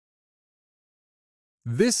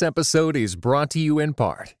This episode is brought to you in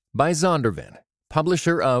part by Zondervan,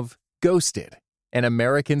 publisher of Ghosted, an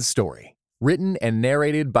American Story, written and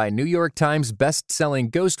narrated by New York Times best-selling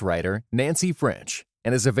ghostwriter Nancy French,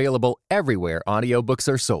 and is available everywhere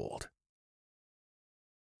audiobooks are sold.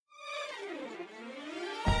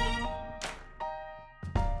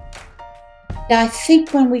 I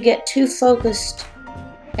think when we get too focused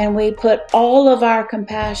and we put all of our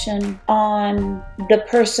compassion on the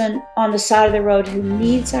person on the side of the road who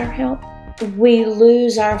needs our help, we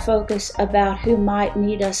lose our focus about who might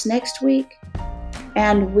need us next week.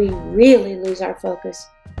 And we really lose our focus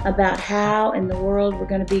about how in the world we're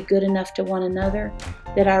going to be good enough to one another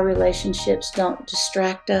that our relationships don't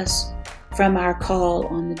distract us from our call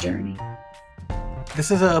on the journey.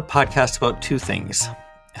 This is a podcast about two things: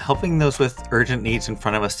 helping those with urgent needs in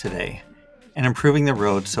front of us today, and improving the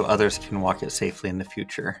road so others can walk it safely in the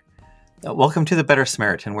future. Welcome to The Better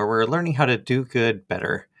Samaritan, where we're learning how to do good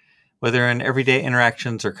better, whether in everyday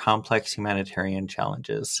interactions or complex humanitarian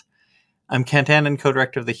challenges. I'm Kent Annan,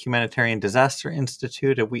 co-director of the Humanitarian Disaster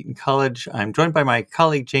Institute at Wheaton College. I'm joined by my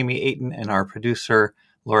colleague Jamie Ayton and our producer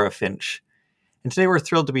Laura Finch. And today we're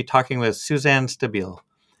thrilled to be talking with Suzanne Stabile,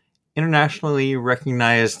 internationally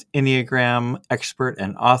recognized Enneagram expert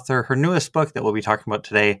and author. Her newest book that we'll be talking about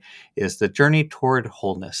today is The Journey Toward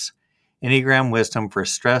Wholeness: Enneagram Wisdom for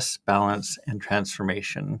Stress, Balance, and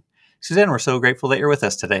Transformation. Suzanne, we're so grateful that you're with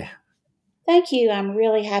us today. Thank you. I'm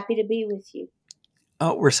really happy to be with you.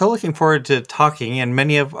 We're so looking forward to talking, and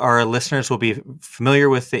many of our listeners will be familiar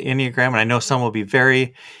with the Enneagram, and I know some will be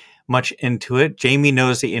very much into it. Jamie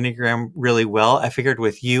knows the Enneagram really well. I figured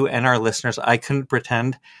with you and our listeners, I couldn't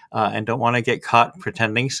pretend and don't want to get caught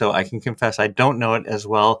pretending, so I can confess I don't know it as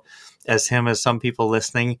well as him, as some people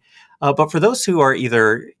listening. But for those who are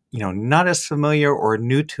either not as familiar or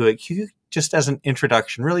new to it, can you just as an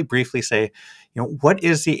introduction really briefly say, what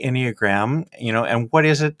is the Enneagram, and what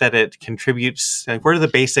is it that it contributes? Like, what are the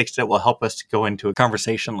basics that will help us to go into a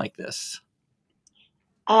conversation like this?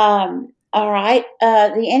 All right.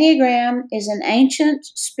 The Enneagram is an ancient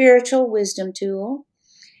spiritual wisdom tool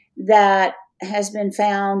that has been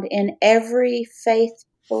found in every faith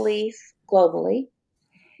belief globally.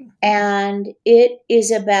 And it is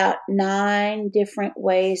about 9 different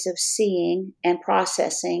ways of seeing and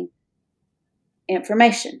processing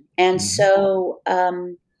information. And so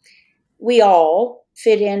we all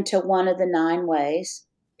fit into one of the 9 ways.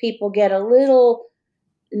 People get a little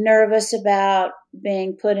nervous about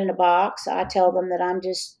being put in a box. I tell them that I'm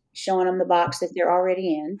just showing them the box that they're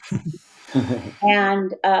already in.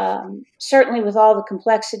 And certainly with all the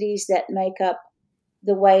complexities that make up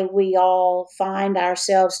the way we all find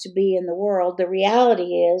ourselves to be in the world, the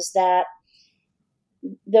reality is that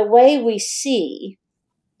the way we see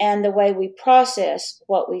and the way we process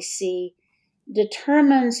what we see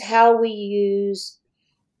determines how we use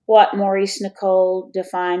what Maurice Nicole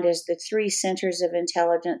defined as the 3 centers of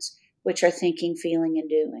intelligence, which are thinking, feeling, and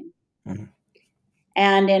doing. Mm-hmm.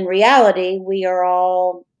 And in reality, we are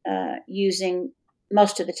all using,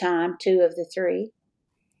 most of the time, 2 of the 3.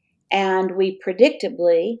 And we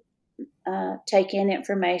predictably take in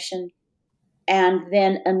information and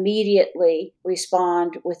then immediately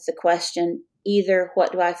respond with the question, either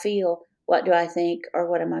what do I feel, what do I think, or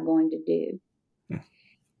what am I going to do?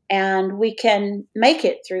 And we can make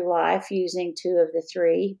it through life using 2 of the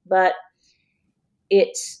 3, but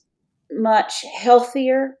it's much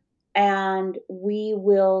healthier, and we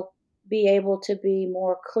will be able to be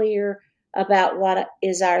more clear about what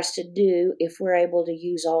is ours to do if we're able to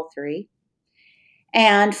use all 3.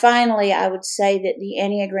 And finally, I would say that the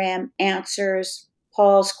Enneagram answers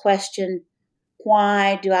Paul's question,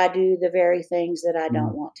 why do I do the very things that I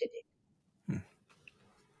don't want to do?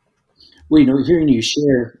 Well, hearing you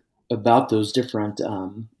share about those different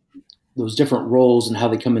roles and how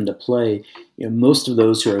they come into play, most of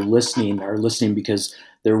those who are listening because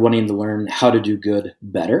they're wanting to learn how to do good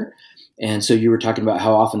better. And so you were talking about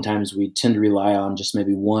how oftentimes we tend to rely on just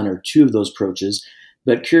maybe 1 or 2 of those approaches.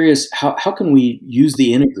 But curious, how can we use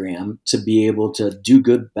the Enneagram to be able to do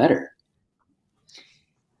good better?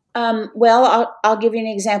 Well, I'll give you an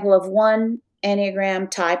example of one Enneagram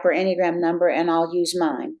type or Enneagram number, and I'll use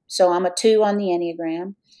mine. So I'm a 2 on the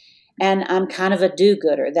Enneagram, and I'm kind of a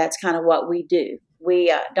do-gooder. That's kind of what we do.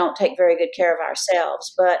 We don't take very good care of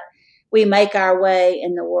ourselves, but we make our way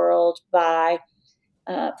in the world by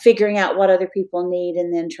figuring out what other people need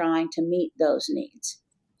and then trying to meet those needs.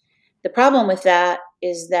 The problem with that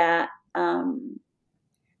is that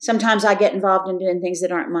sometimes I get involved in doing things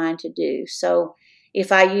that aren't mine to do. So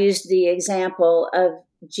if I use the example of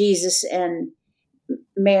Jesus and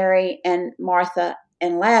Mary and Martha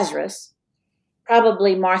and Lazarus,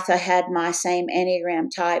 probably Martha had my same Enneagram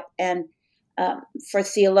type. And for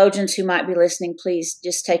theologians who might be listening, please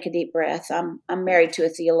just take a deep breath. I'm married to a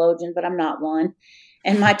theologian, but I'm not one.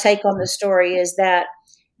 And my take on the story is that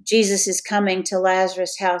Jesus is coming to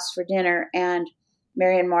Lazarus' house for dinner, and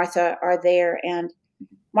Mary and Martha are there, and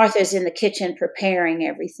Martha is in the kitchen preparing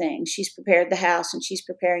everything. She's prepared the house and she's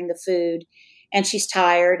preparing the food, and she's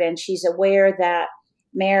tired, and she's aware that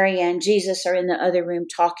Mary and Jesus are in the other room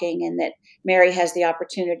talking, and that Mary has the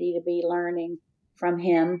opportunity to be learning from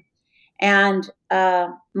him. And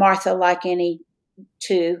Martha, like any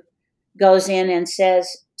two, goes in and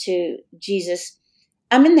says to Jesus,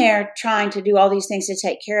 I'm in there trying to do all these things to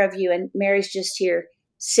take care of you, and Mary's just here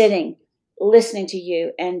sitting, listening to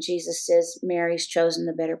you. And Jesus says, Mary's chosen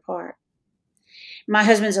the better part. My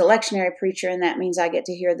husband's a lectionary preacher, and that means I get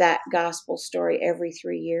to hear that gospel story every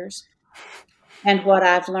 3 years. And what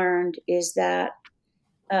I've learned is that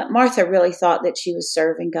Martha really thought that she was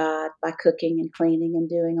serving God by cooking and cleaning and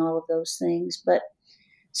doing all of those things. But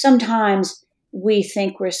sometimes we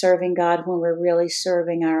think we're serving God when we're really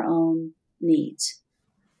serving our own needs.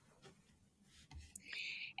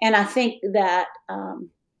 And I think that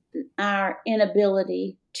our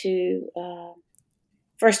inability to,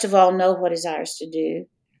 first of all, know what is ours to do.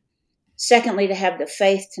 Secondly, to have the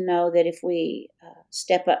faith to know that if we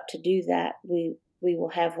step up to do that, we will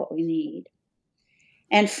have what we need.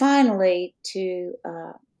 And finally, to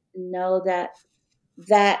know that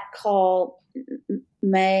that call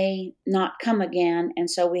may not come again. And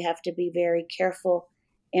so we have to be very careful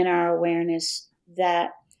in our awareness that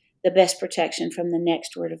the best protection from the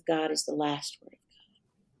next word of God is the last word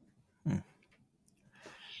of God.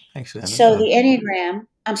 Thanks, Susanna. So the Enneagram,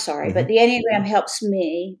 but the Enneagram Mm-hmm. helps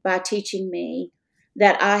me by teaching me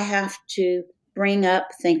that I have to bring up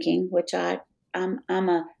thinking, which I'm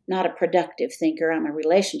not a productive thinker. I'm a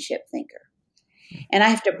relationship thinker. And I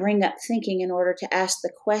have to bring up thinking in order to ask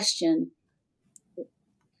the question,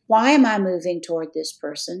 why am I moving toward this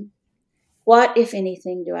person? What, if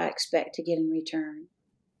anything, do I expect to get in return?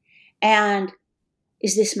 And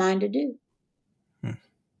is this mine to do?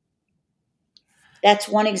 That's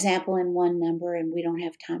one example in one number, and we don't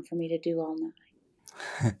have time for me to do all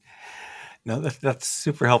nine. No, that's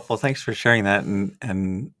super helpful. Thanks for sharing that.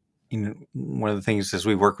 And one of the things as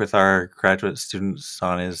we work with our graduate students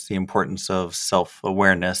on is the importance of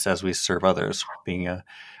self-awareness as we serve others, being a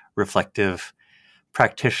reflective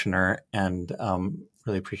practitioner. And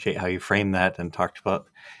really appreciate how you frame that and talked about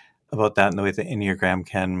that and the way the Enneagram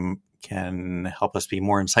can help us be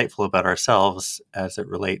more insightful about ourselves as it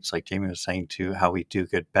relates, like Jamie was saying, to how we do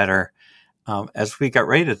good better. As we got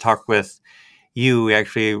ready to talk with you, we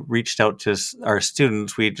actually reached out to our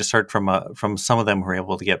students. We just heard from some of them who were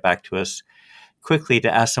able to get back to us quickly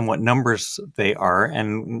to ask them what numbers they are,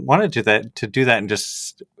 and wanted to do that and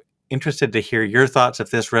just interested to hear your thoughts if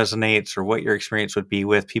this resonates or what your experience would be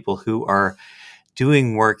with people who are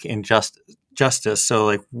doing work in justice. So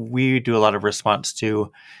like we do a lot of response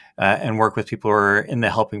to and work with people who are in the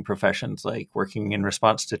helping professions, like working in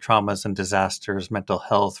response to traumas and disasters, mental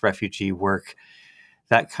health, refugee work,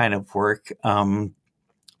 that kind of work.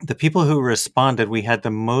 The people who responded, we had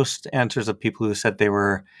the most answers of people who said they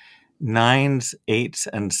were 9s, 8s,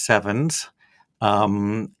 and 7s.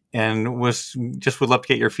 And would love to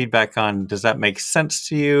get your feedback on, does that make sense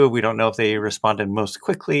to you? We don't know if they responded most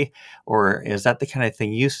quickly, or is that the kind of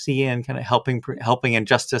thing you see in kind of helping in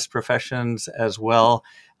justice professions as well?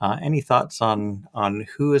 Any thoughts on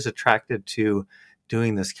who is attracted to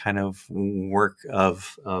doing this kind of work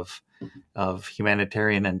of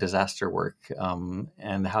humanitarian and disaster work,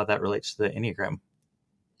 and how that relates to the Enneagram?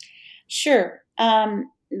 Sure.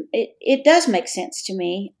 It does make sense to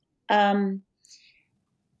me.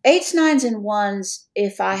 8s, 9s, and 1s,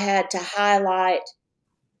 if I had to highlight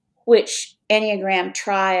which Enneagram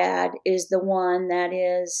triad is the one that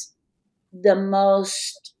is the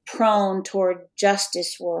most prone toward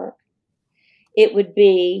justice work, it would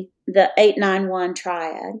be the 8-9-1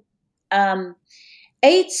 triad.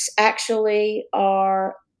 8s actually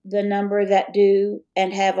are the number that do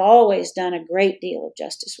and have always done a great deal of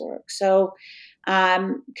justice work. So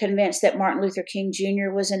I'm convinced that Martin Luther King Jr.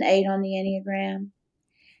 was an 8 on the Enneagram.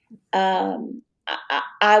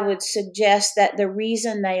 I would suggest that the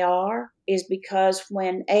reason they are is because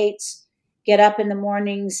when 8s get up in the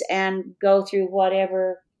mornings and go through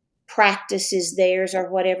whatever practice is theirs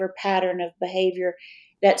or whatever pattern of behavior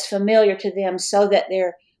that's familiar to them, so that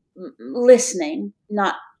they're listening,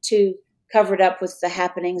 not too covered up with the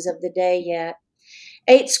happenings of the day yet.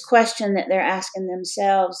 8's question that they're asking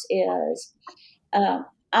themselves is,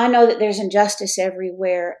 I know that there's injustice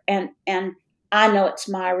everywhere, and I know it's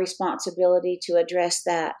my responsibility to address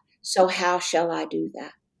that. So how shall I do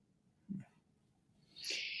that?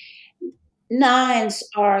 Nines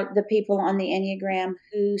are the people on the Enneagram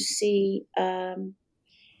who see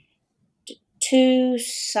two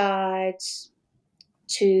sides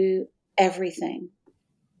to everything.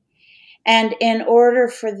 And in order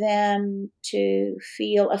for them to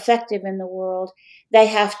feel effective in the world, they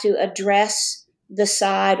have to address the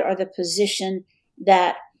side or the position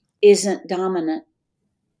that isn't dominant.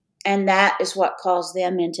 And that is what calls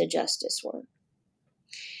them into justice work.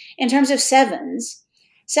 In terms of sevens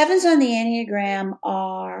on the Enneagram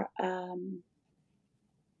are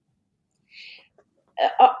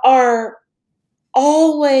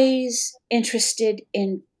always interested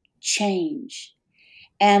in change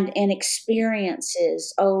and in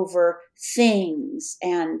experiences over things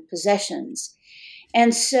and possessions.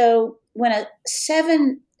 And so when a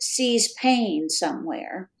seven sees pain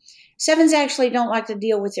somewhere, sevens actually don't like to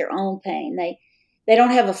deal with their own pain. They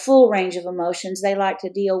don't have a full range of emotions. They like to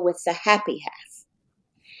deal with the happy half.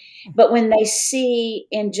 But when they see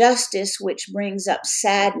injustice, which brings up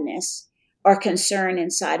sadness or concern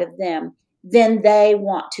inside of them, then they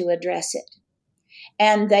want to address it.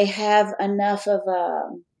 And they have enough of a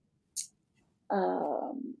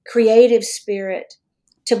creative spirit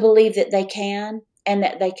to believe that they can and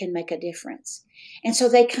that they can make a difference. And so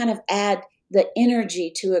they kind of add the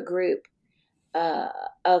energy to a group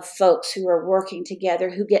of folks who are working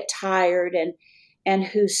together, who get tired and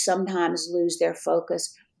who sometimes lose their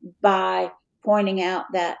focus, by pointing out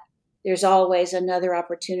that there's always another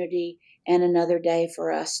opportunity and another day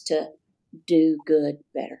for us to do good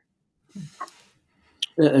better.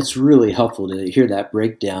 It's really helpful to hear that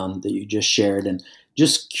breakdown that you just shared. And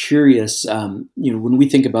just curious, when we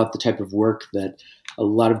think about the type of work that a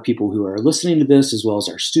lot of people who are listening to this, as well as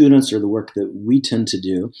our students, or the work that we tend to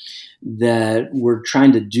do, that we're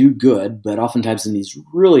trying to do good, but oftentimes in these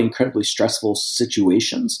really incredibly stressful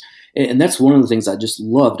situations. And that's one of the things I just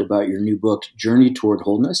loved about your new book, Journey Toward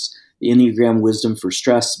Wholeness, the Enneagram Wisdom for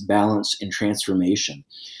Stress, Balance, and Transformation.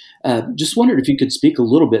 Just wondered if you could speak a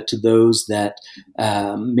little bit to those that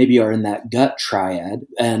maybe are in that gut triad,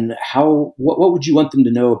 and what would you want them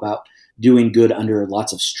to know about doing good under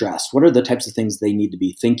lots of stress? What are the types of things they need to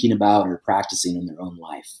be thinking about or practicing in their own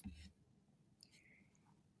life?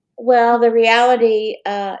 Well, the reality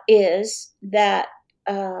is that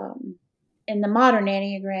in the modern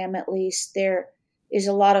Enneagram, at least, there is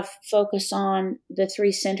a lot of focus on the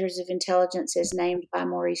three centers of intelligence as named by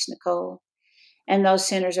Maurice Nicoll. And those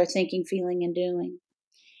centers are thinking, feeling, and doing.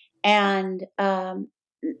 And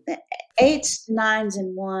eights, nines,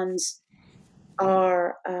 and ones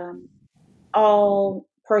are all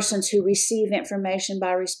persons who receive information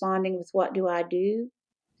by responding with, what do I do?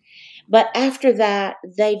 But after that,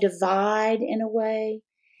 they divide in a way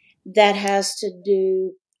that has to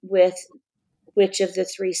do with which of the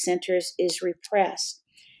three centers is repressed.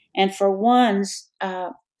 And for ones,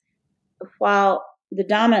 while the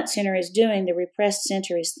dominant center is doing, the repressed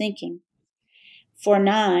center is thinking. For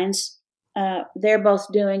nines, they're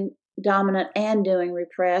both doing dominant and doing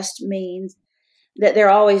repressed, means that they're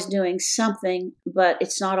always doing something, but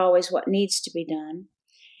it's not always what needs to be done.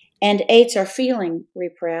 And eights are feeling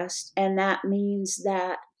repressed, and that means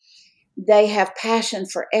that they have passion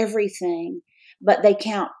for everything, but they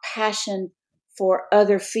count passion for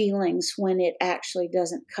other feelings when it actually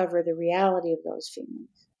doesn't cover the reality of those feelings.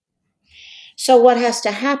 So what has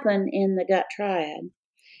to happen in the gut triad,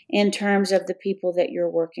 in terms of the people that you're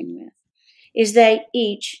working with, is they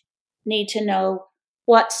each need to know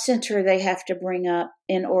what center they have to bring up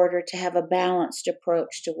in order to have a balanced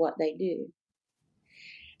approach to what they do.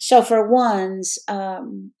 So for ones, at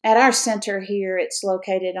our center here, it's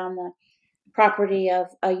located on the property of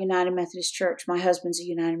a United Methodist church. My husband's a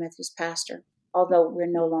United Methodist pastor, although we're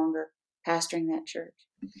no longer pastoring that church.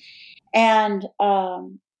 And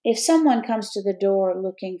if someone comes to the door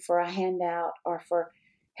looking for a handout or for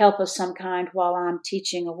help of some kind while I'm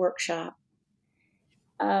teaching a workshop,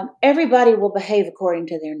 everybody will behave according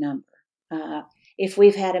to their number. If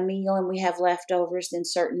we've had a meal and we have leftovers, then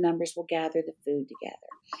certain numbers will gather the food together.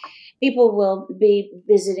 People will be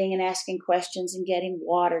visiting and asking questions and getting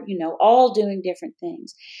water, all doing different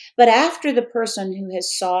things. But after the person who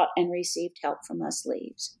has sought and received help from us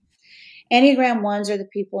leaves, Enneagram ones are the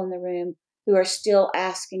people in the room who are still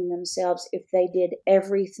asking themselves if they did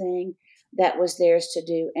everything that was theirs to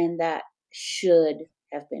do and that should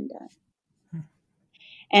have been done.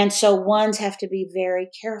 And so ones have to be very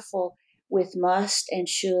careful with must and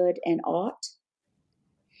should and ought,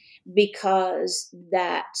 because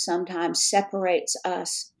that sometimes separates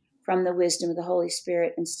us from the wisdom of the Holy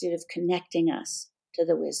Spirit instead of connecting us to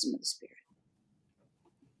the wisdom of the Spirit.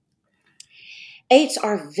 8s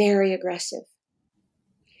are very aggressive.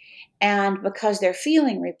 And because they're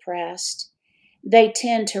feeling repressed, they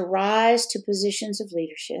tend to rise to positions of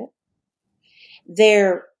leadership.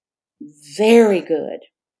 They're very good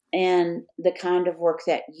in the kind of work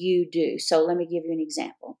that you do. So let me give you an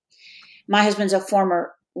example. My husband's a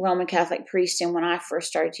former Roman Catholic priest, and when I first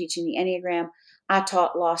started teaching the Enneagram, I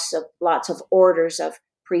taught lots of orders of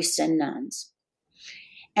priests and nuns.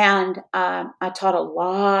 And I taught a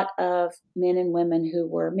lot of men and women who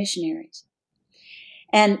were missionaries.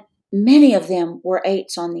 And many of them were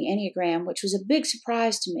 8s on the Enneagram, which was a big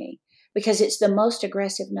surprise to me because it's the most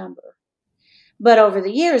aggressive number. But over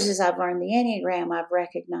the years, as I've learned the Enneagram, I've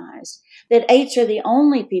recognized that 8s are the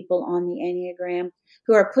only people on the Enneagram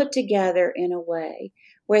who are put together in a way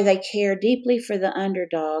where they care deeply for the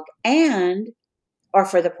underdog or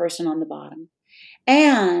for the person on the bottom.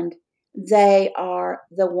 And they are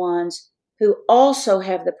the ones who also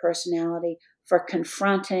have the personality for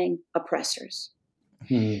confronting oppressors.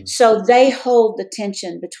 So they hold the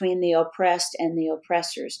tension between the oppressed and the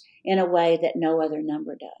oppressors in a way that no other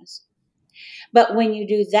number does. But when you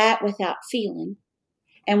do that without feeling,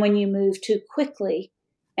 and when you move too quickly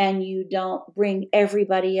and you don't bring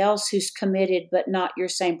everybody else who's committed but not your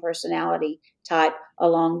same personality type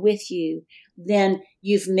along with you, then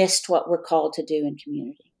you've missed what we're called to do in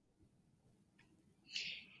community.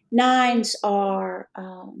 9s are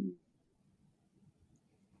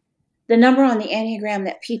the number on the Enneagram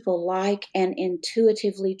that people like and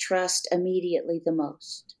intuitively trust immediately the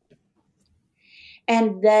most.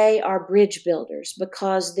 And they are bridge builders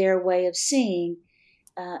because their way of seeing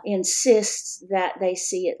insists that they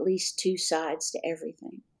see at least 2 sides to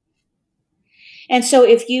everything. And so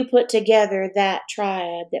if you put together that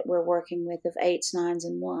triad that we're working with of 8s, 9s,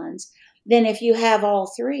 and 1s, then if you have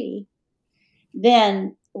all 3,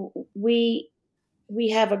 then we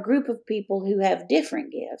have a group of people who have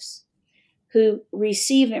different gifts, who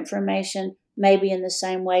receive information maybe in the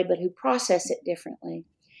same way, but who process it differently.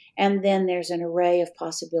 And then there's an array of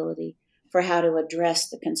possibility for how to address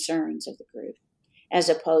the concerns of the group, as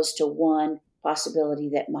opposed to one possibility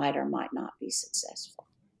that might or might not be successful.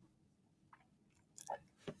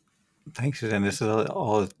 Thanks, Suzanne. This is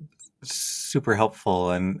all super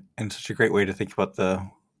helpful and such a great way to think about the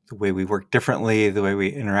way we work differently, the way we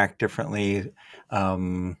interact differently,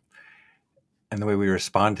 and the way we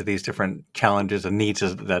respond to these different challenges and needs.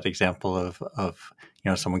 Is that example of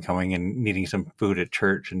someone coming and needing some food at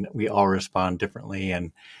church, and we all respond differently,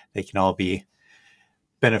 and they can all be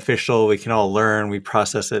beneficial. We can all learn. We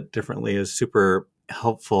process it differently is super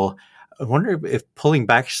helpful. I wonder if pulling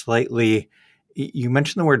back slightly, you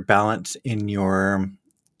mentioned the word balance in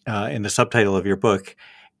in the subtitle of your book,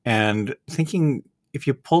 and thinking if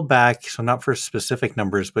you pull back, so not for specific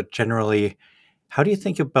numbers, but generally, how do you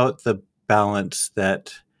think about the balance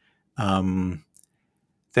that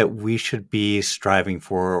that we should be striving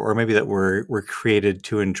for, or maybe that we're created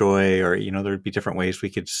to enjoy, or there would be different ways we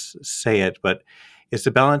could say it, but is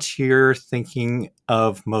the balance you're thinking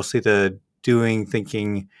of mostly the doing,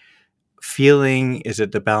 thinking, feeling? Is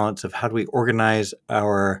it the balance of how do we organize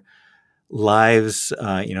our lives,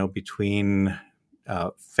 between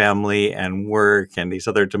family and work and these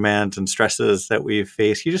other demands and stresses that we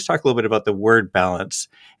face? Can you just talk a little bit about the word balance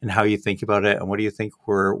and how you think about it, and what do you think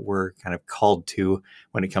we're kind of called to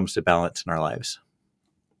when it comes to balance in our lives?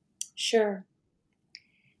 Sure.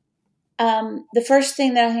 The first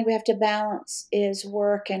thing that I think we have to balance is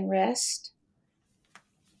work and rest.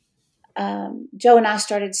 Joe and I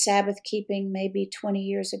started Sabbath keeping maybe 20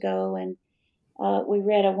 years ago, and we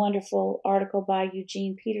read a wonderful article by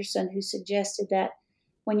Eugene Peterson who suggested that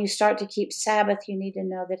when you start to keep Sabbath, you need to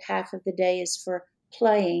know that half of the day is for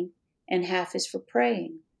playing and half is for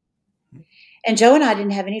praying. And Joe and I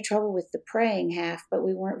didn't have any trouble with the praying half, but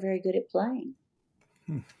we weren't very good at playing.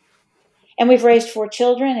 And we've raised 4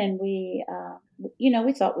 children, and we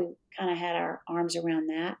thought we kind of had our arms around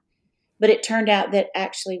that. But it turned out that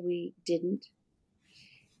actually we didn't.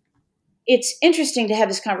 It's interesting to have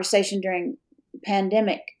this conversation during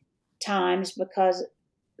pandemic times because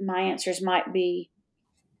my answers might be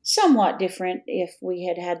somewhat different if we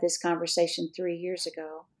had had this conversation 3 years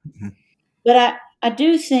ago. Mm-hmm. But I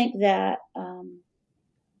do think that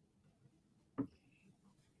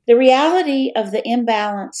the reality of the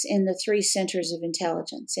imbalance in the 3 centers of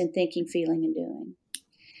intelligence in thinking, feeling, and doing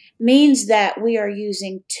means that we are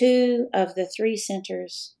using 2 of the 3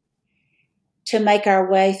 centers to make our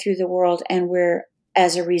way through the world, and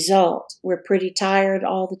as a result, we're pretty tired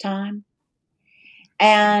all the time.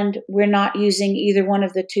 and we're not using either one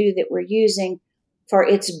of the two that we're using for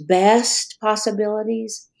its best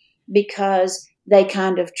possibilities, because they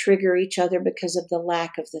kind of trigger each other because of the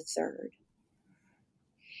lack of the third.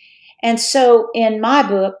 And so in my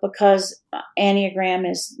book, because Enneagram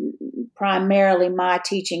is primarily my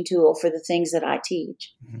teaching tool for the things that I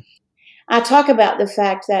teach, I talk about the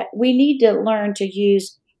fact that we need to learn to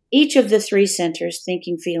use each of the three centers,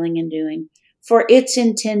 thinking, feeling, and doing, for its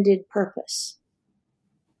intended purpose.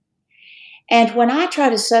 And when I try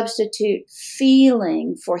to substitute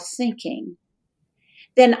feeling for thinking,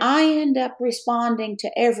 then I end up responding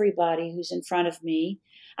to everybody who's in front of me.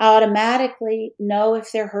 I automatically know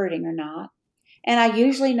if they're hurting or not, and I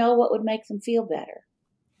usually know what would make them feel better.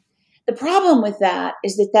 The problem with that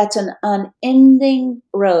is that that's an unending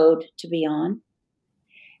road to be on.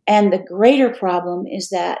 And the greater problem is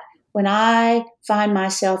that when I find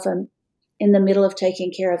myself in the middle of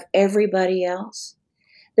taking care of everybody else,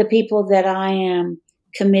 the people that I am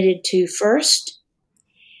committed to first,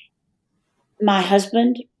 my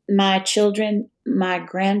husband, my children, my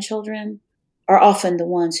grandchildren, are often the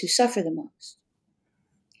ones who suffer the most.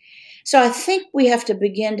 So I think we have to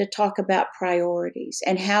begin to talk about priorities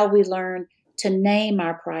and how we learn to name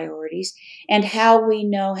our priorities and how we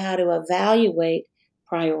know how to evaluate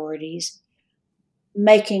priorities,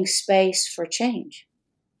 making space for change.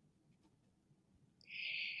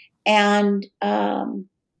 And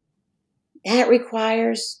that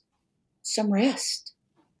requires some rest.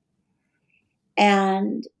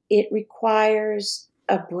 And it requires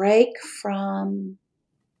a break from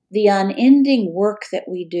the unending work that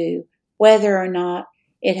we do, whether or not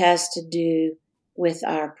it has to do with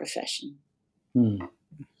our profession.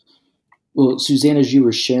 Well, Suzanne, as you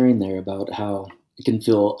were sharing there about how it can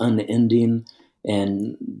feel unending,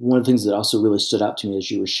 and one of the things that also really stood out to me as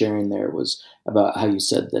you were sharing there was about how you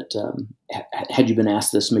said that had you been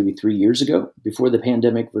asked this maybe 3 years ago, before the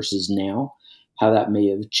pandemic versus now, how that may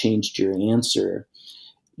have changed your answer.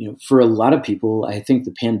 For a lot of people, I think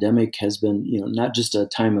the pandemic has been, not just a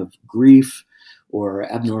time of grief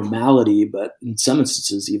or abnormality, but in some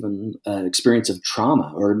instances, even an experience of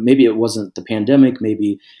trauma. Or maybe it wasn't the pandemic,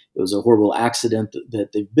 maybe it was a horrible accident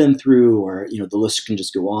that they've been through, or, the list can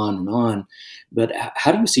just go on and on. But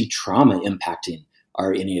how do you see trauma impacting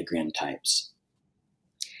our Enneagram types?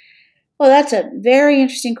 Well, that's a very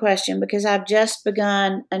interesting question, because I've just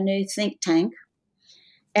begun a new think tank.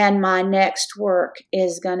 And my next work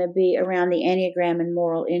is going to be around the Enneagram and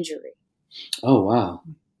moral injury. Oh, wow.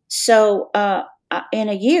 So in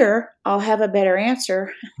a year, I'll have a better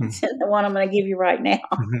answer than the one I'm going to give you right now.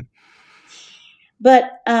 But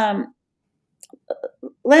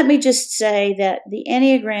let me just say that the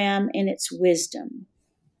Enneagram, in its wisdom,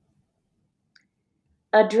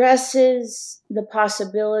 addresses the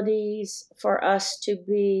possibilities for us to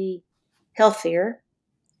be healthier,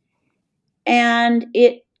 and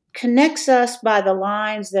it connects us by the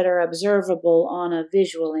lines that are observable on a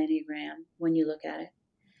visual Enneagram when you look at it,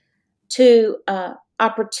 to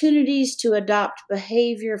opportunities to adopt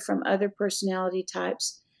behavior from other personality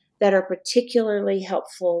types that are particularly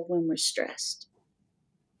helpful when we're stressed.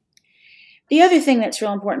 The other thing that's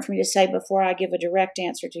real important for me to say before I give a direct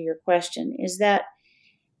answer to your question is that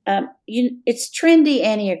it's trendy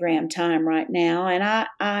Enneagram time right now, and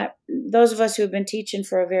I those of us who have been teaching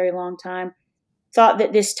for a very long time thought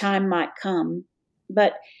that this time might come.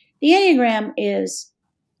 But the Enneagram is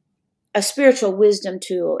a spiritual wisdom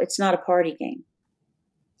tool. It's not a party game.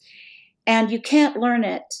 And you can't learn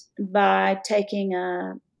it by taking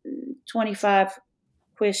a 25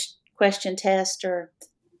 question test or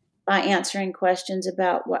by answering questions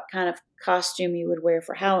about what kind of costume you would wear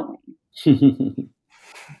for Halloween.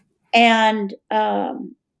 And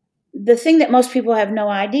the thing that most people have no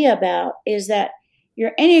idea about is that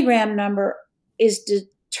your Enneagram number is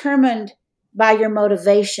determined by your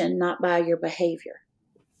motivation, not by your behavior.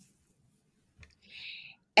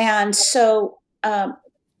 And so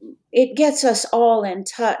it gets us all in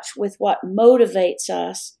touch with what motivates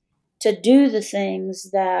us to do the things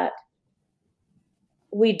that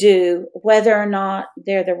we do, whether or not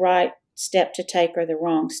they're the right step to take or the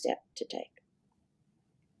wrong step to take.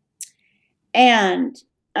 And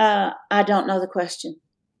I don't know the question.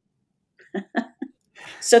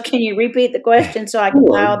 So can you repeat the question so I can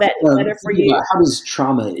file that together for you? How does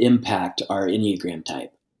trauma impact our Enneagram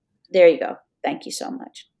type? There you go. Thank you so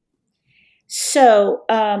much. So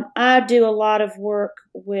I do a lot of work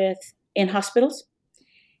in hospitals,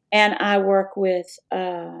 and I work with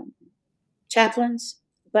chaplains,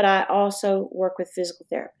 but I also work with physical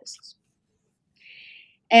therapists.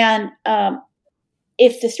 And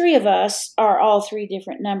if the three of us are all three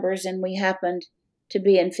different numbers and we happened to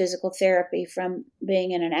be in physical therapy from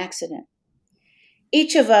being in an accident.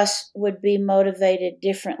 Each of us would be motivated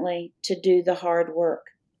differently to do the hard work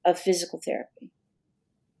of physical therapy.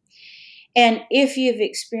 And if you've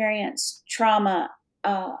experienced trauma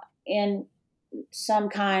in some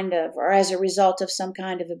kind of, or as a result of some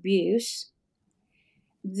kind of abuse,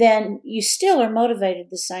 then you still are motivated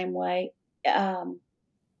the same way. And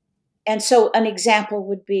so an example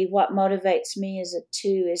would be what motivates me as a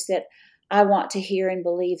 2 is that I want to hear and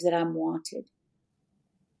believe that I'm wanted.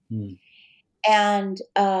 Mm. And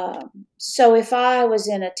so if I was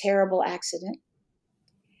in a terrible accident,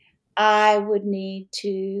 I would need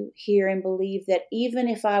to hear and believe that even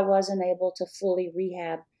if I wasn't able to fully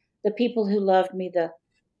rehab, the people who loved me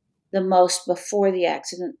the most before the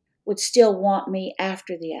accident would still want me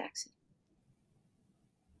after the accident.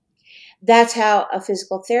 That's how a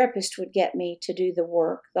physical therapist would get me to do the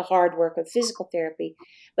work, the hard work of physical therapy.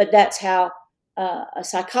 But that's how a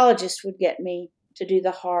psychologist would get me to do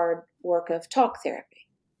the hard work of talk therapy.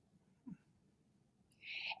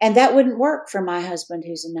 And that wouldn't work for my husband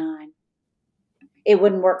who's a 9. It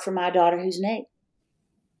wouldn't work for my daughter who's an 8.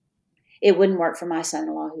 It wouldn't work for my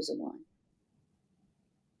son-in-law who's a 1.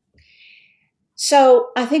 So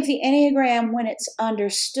I think the Enneagram, when it's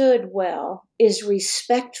understood well, is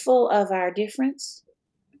respectful of our difference,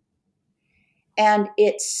 and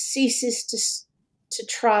it ceases to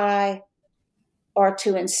try or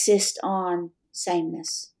to insist on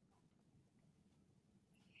sameness.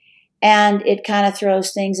 And it kind of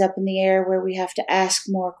throws things up in the air where we have to ask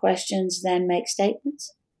more questions than make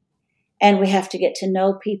statements. And we have to get to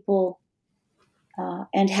know people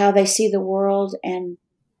and how they see the world and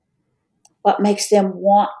what makes them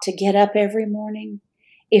want to get up every morning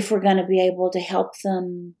if we're going to be able to help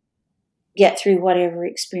them get through whatever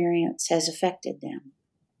experience has affected them.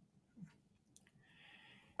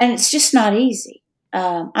 And it's just not easy.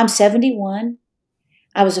 I'm 71.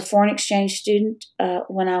 I was a foreign exchange student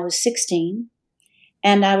when I was 16,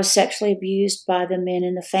 and I was sexually abused by the men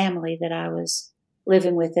in the family that I was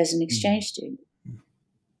living with as an exchange student.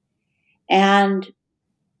 And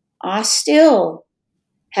I still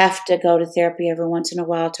have to go to therapy every once in a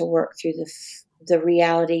while to work through the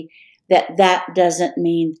reality that doesn't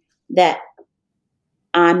mean that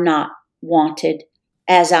I'm not wanted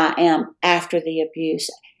as I am after the abuse,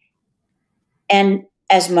 and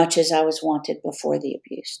as much as I was wanted before the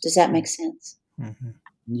abuse. Does that make sense? Mm-hmm.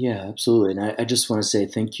 Yeah, absolutely. And I just want to say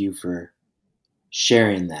thank you for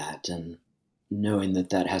sharing that and knowing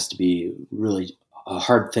that has to be really a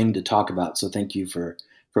hard thing to talk about. So thank you for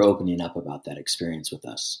opening up about that experience with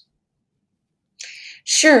us.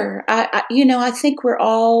 Sure. I think we're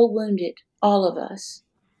all wounded, all of us.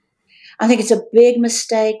 I think it's a big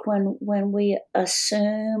mistake when we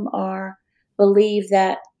assume or believe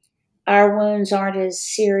that our wounds aren't as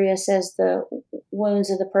serious as the wounds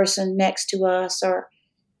of the person next to us, or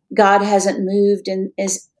God hasn't moved in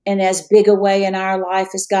as big a way in our life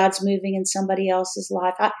as God's moving in somebody else's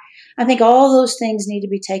life. I think all those things need to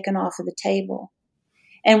be taken off of the table.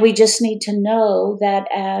 And we just need to know that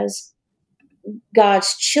as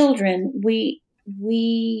God's children, we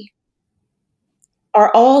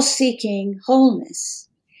are all seeking wholeness,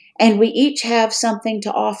 and we each have something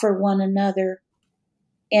to offer one another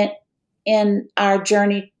in our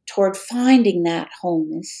journey toward finding that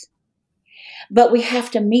wholeness. But we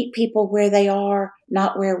have to meet people where they are,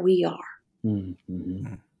 not where we are.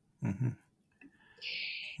 Mm-hmm. Mm-hmm.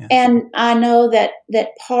 Yeah. And I know that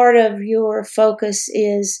part of your focus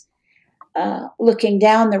is looking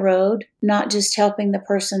down the road, not just helping the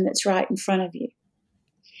person that's right in front of you.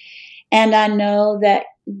 And I know that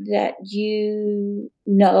you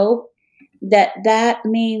know that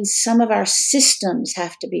means some of our systems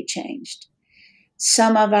have to be changed.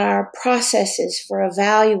 Some of our processes for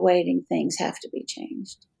evaluating things have to be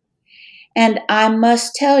changed. And I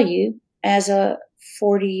must tell you, as a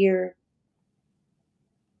 40-year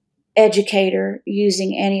educator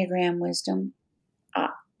using Enneagram wisdom,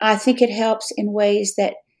 I think it helps in ways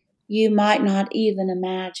that you might not even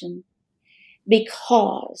imagine,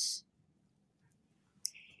 because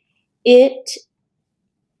it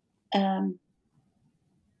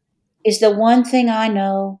is the one thing I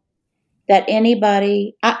know that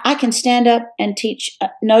anybody, I can stand up and teach a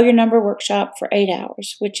Know Your Number workshop for 8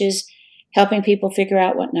 hours, which is helping people figure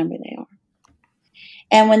out what number they are.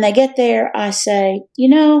 And when they get there, I say,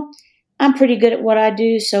 I'm pretty good at what I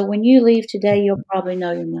do, so when you leave today, you'll probably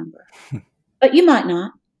know your number. But you might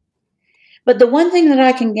not. But the one thing that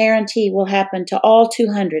I can guarantee will happen to all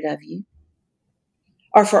 200 of you,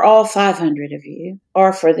 or for all 500 of you,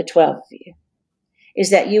 or for the 12 of you,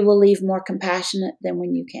 is that you will leave more compassionate than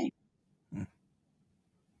when you came.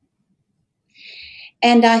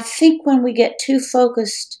 And I think when we get too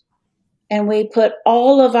focused and we put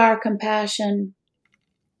all of our compassion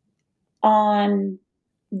on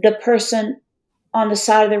the person on the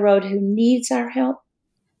side of the road who needs our help,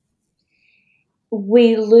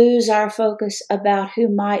 we lose our focus about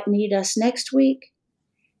who might need us next week.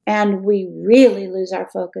 And we really lose our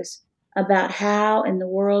focus about how in the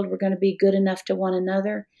world we're going to be good enough to one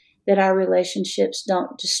another that our relationships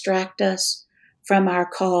don't distract us from our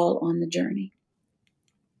call on the journey.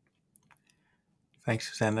 Thanks,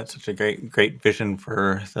 Suzanne. That's such a great vision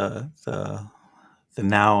for the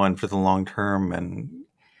now and for the long term, and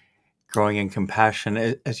growing in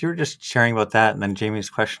compassion. As you were just sharing about that, and then Jamie's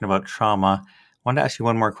question about trauma, I wanted to ask you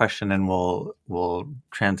one more question, and we'll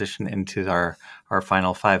transition into our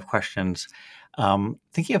final 5 questions.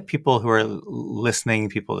 Thinking of people who are listening,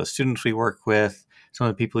 the students we work with, some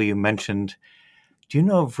of the people you mentioned, do you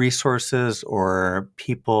know of resources or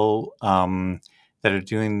people that are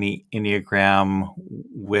doing the Enneagram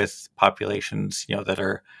with populations, that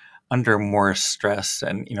are under more stress?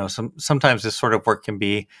 And, sometimes this sort of work can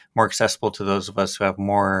be more accessible to those of us who have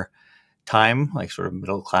more time, like sort of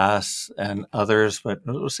middle class and others. But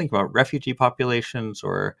I was thinking about refugee populations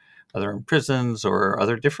or other in prisons or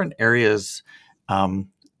other different areas. So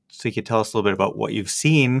you could tell us a little bit about what you've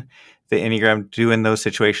seen the Enneagram do in those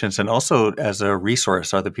situations, and also as a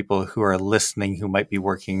resource, are the people who are listening who might be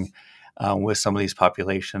working with some of these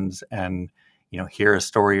populations and, hear a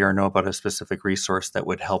story or know about a specific resource that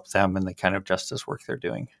would help them in the kind of justice work they're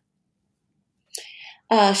doing?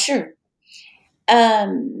 Sure.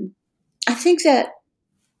 I think that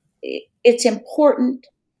it's important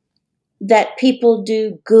that people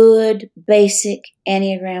do good, basic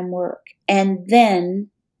Enneagram work and then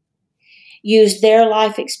use their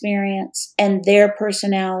life experience and their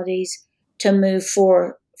personalities to move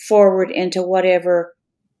forward into whatever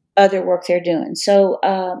other work they're doing. So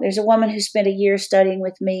there's a woman who spent a year studying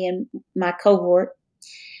with me in my cohort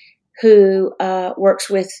who works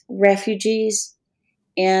with refugees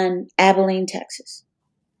in Abilene, Texas.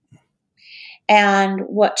 And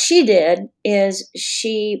what she did is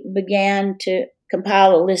she began to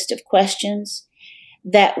compile a list of questions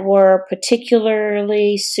that were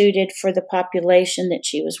particularly suited for the population that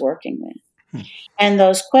she was working with. And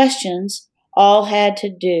those questions all had to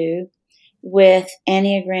do with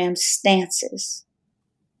Enneagram stances.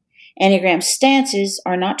 Enneagram stances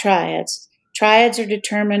are not triads. Triads are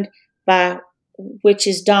determined by which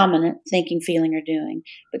is dominant, thinking, feeling, or doing.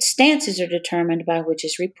 But stances are determined by which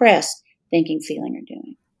is repressed, thinking, feeling, or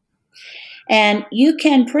doing. And you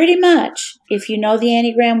can pretty much, if you know the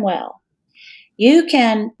Enneagram well, you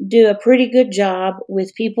can do a pretty good job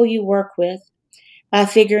with people you work with by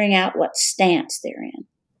figuring out what stance they're in.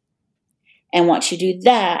 And once you do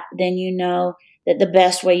that, then you know that the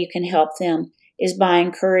best way you can help them is by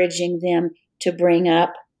encouraging them to bring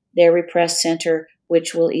up their repressed center,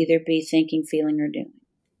 which will either be thinking, feeling, or doing.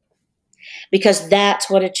 Because that's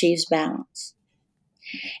what achieves balance.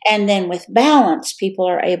 And then with balance, people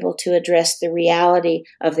are able to address the reality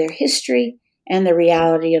of their history and the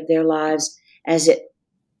reality of their lives as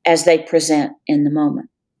they present in the moment.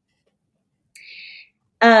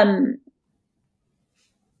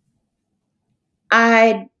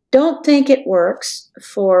 I don't think it works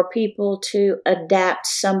for people to adapt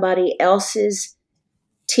somebody else's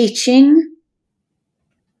teaching.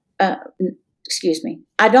 I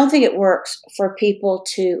don't think it works for people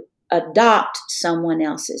to adopt someone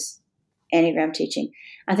else's Enneagram teaching.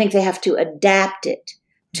 I think they have to adapt it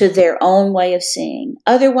to their own way of seeing.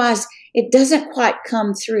 Otherwise, it doesn't quite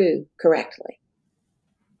come through correctly.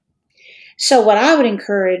 So what I would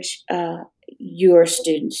encourage your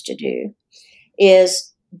students to do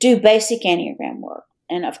is do basic Enneagram work.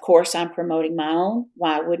 And of course, I'm promoting my own.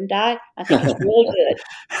 Why wouldn't I? I think it's really good.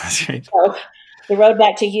 That's right. So the Road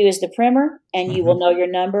Back to You is the primer, and you will know your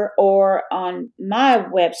number. Or on my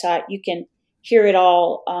website, you can hear it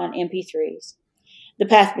all on MP3s. The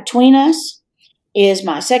Path Between Us is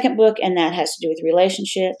my second book, and that has to do with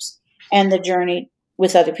relationships and the journey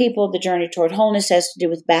with other people. The Journey Toward Wholeness has to do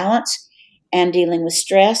with balance and dealing with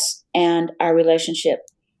stress and our relationship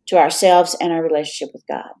to ourselves and our relationship with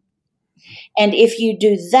God. And if you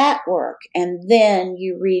do that work and then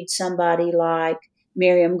you read somebody like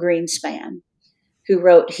Miriam Greenspan, who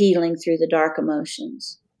wrote Healing Through the Dark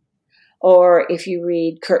Emotions, or if you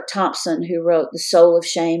read Kurt Thompson, who wrote The Soul of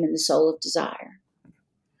Shame and the Soul of Desire,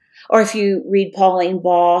 or if you read Pauline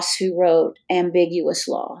Boss, who wrote Ambiguous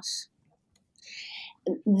Loss,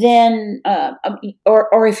 then,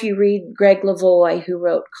 or if you read Greg Lavoie, who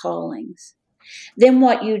wrote Callings, then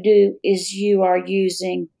what you do is you are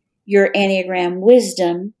using your Enneagram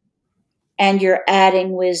wisdom and you're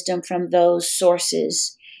adding wisdom from those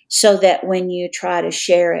sources so that when you try to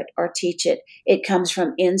share it or teach it, it comes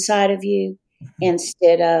from inside of you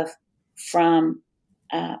instead of from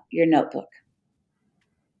your notebook.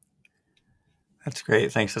 That's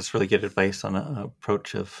great. Thanks. That's really good advice on an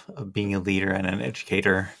approach of being a leader and an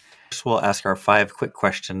educator. So we'll ask our 5 quick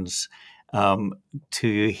questions to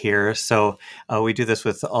you here. So we do this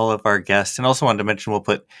with all of our guests, and also wanted to mention we'll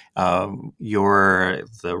put the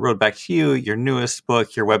road back to you, your newest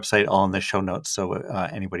book, your website, all in the show notes, so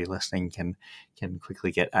anybody listening can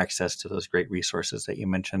quickly get access to those great resources that you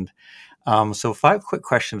mentioned. So 5 quick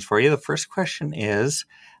questions for you. The first question is,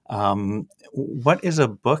 what is a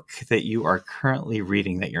book that you are currently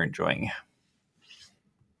reading that you're enjoying?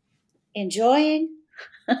 Enjoying?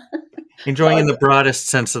 Enjoying in the broadest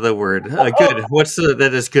sense of the word. Good. What's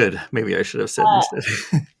that is good? Maybe I should have said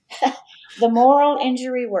instead. The Moral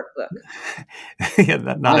Injury Workbook. Yeah,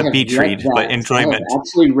 not a beach read, but enjoyment. I have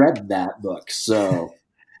actually read that book, so.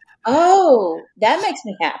 Oh, that makes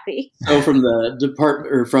me happy. So from the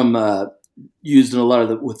department, or from used in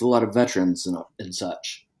with a lot of veterans and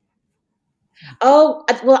such. Oh,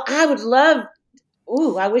 well, I would love.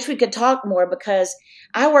 Ooh, I wish we could talk more because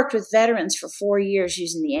I worked with veterans for 4 years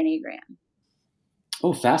using the Enneagram.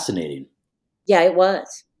 Oh, fascinating. Yeah, it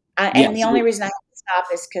was. And the only reason I had to stop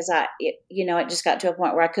is because it just got to a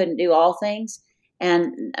point where I couldn't do all things.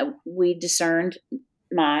 And we discerned,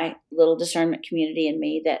 my little discernment community and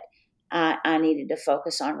me, that I needed to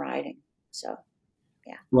focus on writing. So,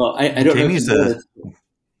 yeah. Well, I don't Jamie's know.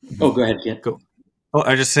 Oh, go ahead, Ken. Go. Oh,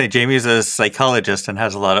 I just say Jamie's a psychologist and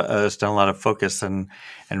has done a lot of focus and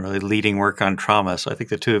really leading work on trauma. So I think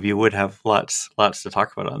the two of you would have lots to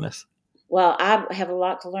talk about on this. Well, I have a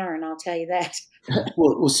lot to learn. I'll tell you that.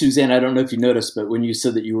 Well, Suzanne, I don't know if you noticed, but when you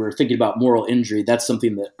said that you were thinking about moral injury, that's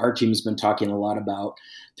something that our team's been talking a lot about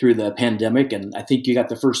through the pandemic. And I think you got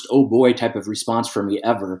the first "oh boy" type of response from me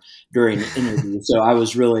ever during an interview. So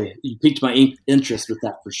you piqued my interest with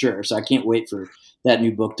that for sure. So I can't wait for that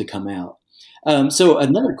new book to come out. So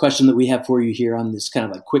another question that we have for you here on this kind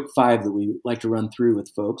of a quick 5 that we like to run through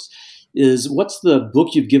with folks is, what's the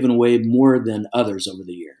book you've given away more than others over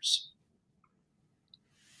the years?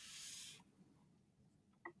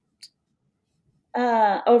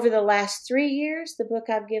 Over the last 3 years, the book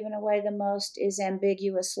I've given away the most is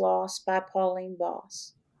Ambiguous Loss by Pauline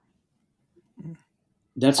Boss.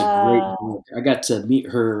 That's a great book. I got to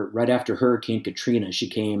meet her right after Hurricane Katrina. She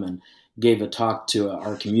came and gave a talk to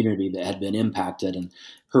our community that had been impacted, and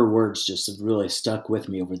her words just have really stuck with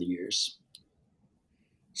me over the years.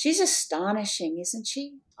 She's astonishing, isn't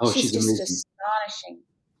she? Oh, she's just amazing. Astonishing.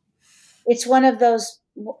 It's one of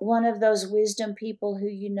those wisdom people who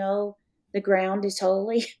the ground is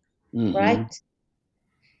holy, Mm-hmm. right?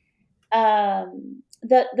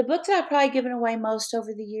 The book that I've probably given away most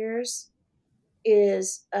over the years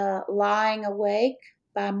is Lying Awake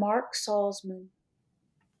by Mark Salzman.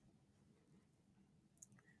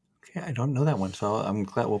 Okay, I don't know that one, so I'm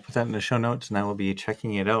glad we'll put that in the show notes, and I will be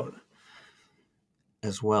checking it out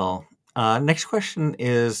as well. Next question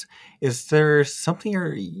is there something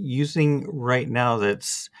you're using right now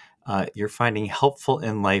that's you're finding helpful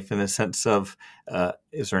in life, in the sense of,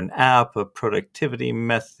 is there an app, a productivity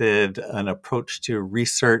method, an approach to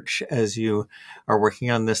research as you are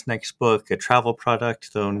working on this next book, a travel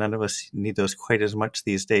product, though none of us need those quite as much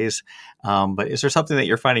these days. But is there something that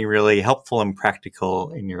you're finding really helpful and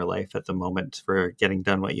practical in your life at the moment for getting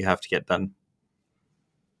done what you have to get done?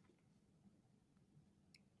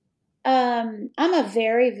 I'm a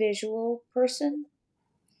very visual person,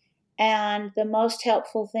 and the most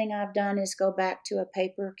helpful thing I've done is go back to a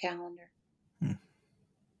paper calendar.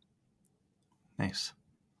 Nice.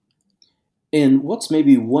 And what's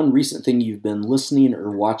maybe one recent thing you've been listening or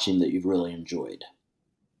watching that you've really enjoyed?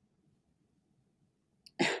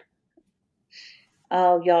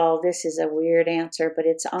 Oh, y'all, this is a weird answer, but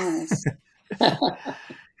it's honest.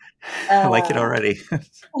 I like it already.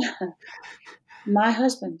 My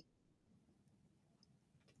husband.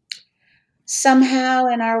 Somehow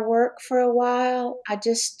in our work for a while, I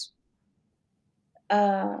just,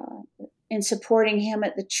 in supporting him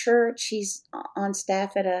at the church, he's on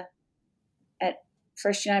staff at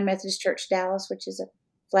First United Methodist Church Dallas, which is a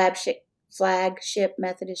flagship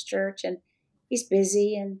Methodist church, and he's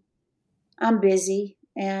busy and I'm busy,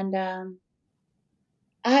 and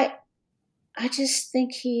I just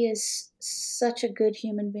think he is such a good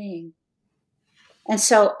human being, and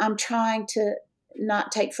so I'm trying to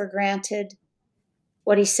not take for granted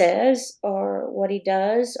what he says or what he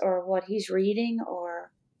does or what he's reading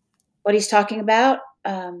or what he's talking about.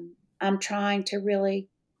 I'm trying to really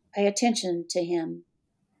pay attention to him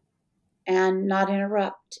and not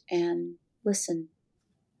interrupt and listen.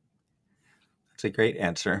 That's a great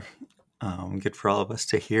answer. Good for all of us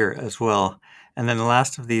to hear as well. And then the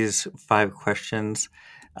last of these 5 questions,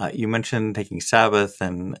 you mentioned taking Sabbath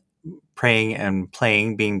and praying and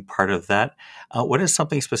playing being part of that. What is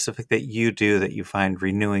something specific that you do that you find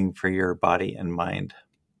renewing for your body and mind?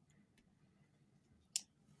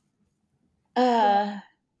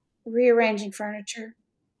 Rearranging furniture.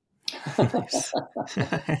 Nice.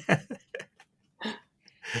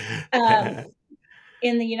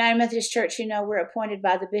 In the United Methodist Church, we're appointed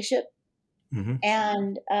by the bishop, Mm-hmm.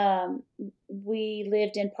 and we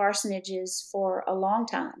lived in parsonages for a long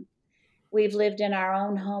time. We've lived in our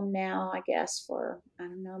own home now, I guess, for, I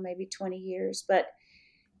don't know, maybe 20 years. But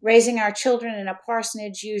raising our children in a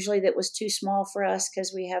parsonage, usually that was too small for us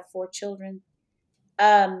because we have 4 children.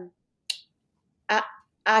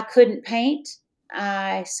 I couldn't paint.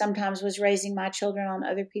 I sometimes was raising my children on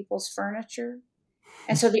other people's furniture.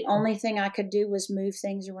 And so the only thing I could do was move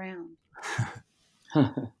things around.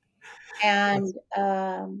 And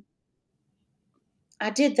I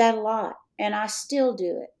did that a lot, and I still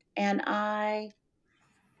do it. And I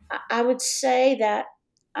would say that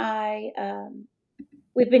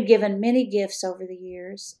we've been given many gifts over the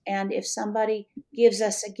years, and if somebody gives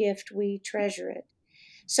us a gift, we treasure it.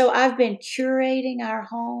 So I've been curating our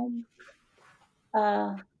home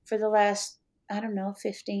for the last,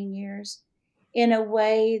 15 years in a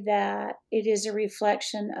way that it is a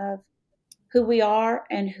reflection of who we are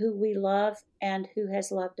and who we love and who has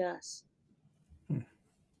loved us.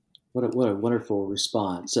 What a wonderful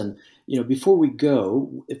response. And, before we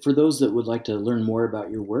go, for those that would like to learn more about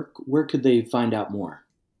your work, where could they find out more?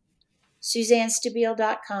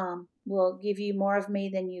 SuzanneStabile.com will give you more of me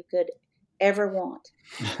than you could ever want.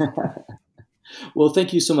 Well,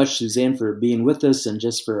 thank you so much, Suzanne, for being with us and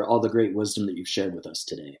just for all the great wisdom that you've shared with us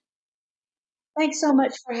today. Thanks so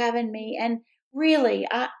much for having me. And really,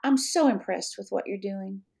 I'm so impressed with what you're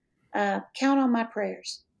doing. Count on my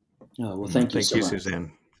prayers. Oh, well, thank you so much.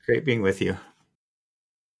 Suzanne. Great being with you.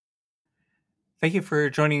 Thank you for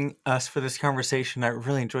joining us for this conversation. I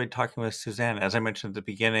really enjoyed talking with Suzanne. As I mentioned at the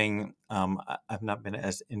beginning, I've not been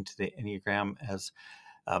as into the Enneagram as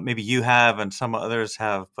maybe you have and some others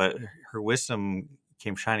have, but her wisdom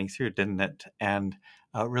came shining through, didn't it? And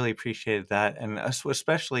really appreciated that. And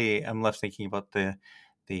especially, I'm left thinking about the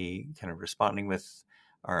kind of responding with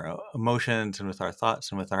our emotions and with our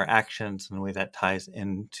thoughts and with our actions, and the way that ties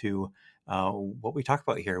into what we talk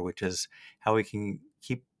about here, which is how we can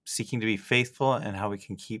keep seeking to be faithful and how we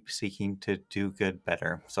can keep seeking to do good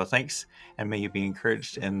better. So thanks, and may you be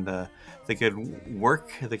encouraged in the good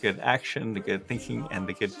work, the good action, the good thinking, and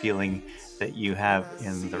the good feeling that you have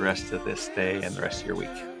in the rest of this day and the rest of your week.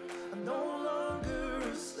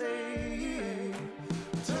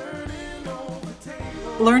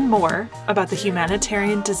 Learn more about the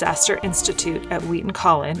Humanitarian Disaster Institute at Wheaton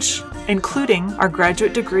College, including our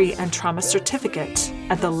graduate degree and trauma certificate,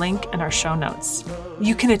 at the link in our show notes.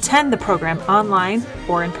 You can attend the program online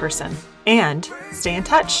or in person, and stay in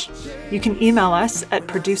touch. You can email us at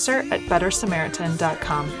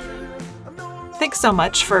producer@bettersamaritan.com. Thanks so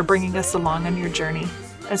much for bringing us along on your journey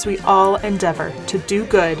as we all endeavor to do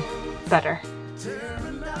good better.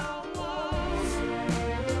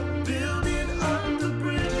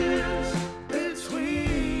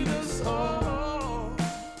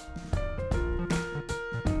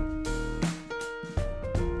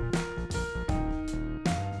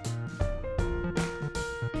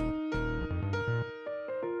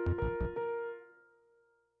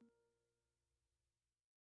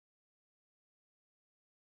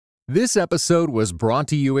 This episode was brought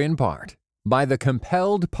to you in part by the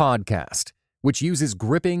Compelled Podcast, which uses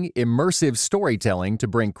gripping, immersive storytelling to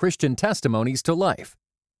bring Christian testimonies to life.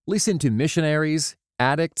 Listen to missionaries,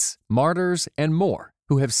 addicts, martyrs, and more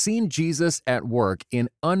who have seen Jesus at work in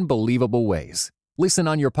unbelievable ways. Listen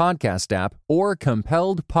on your podcast app or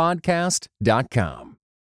compelledpodcast.com.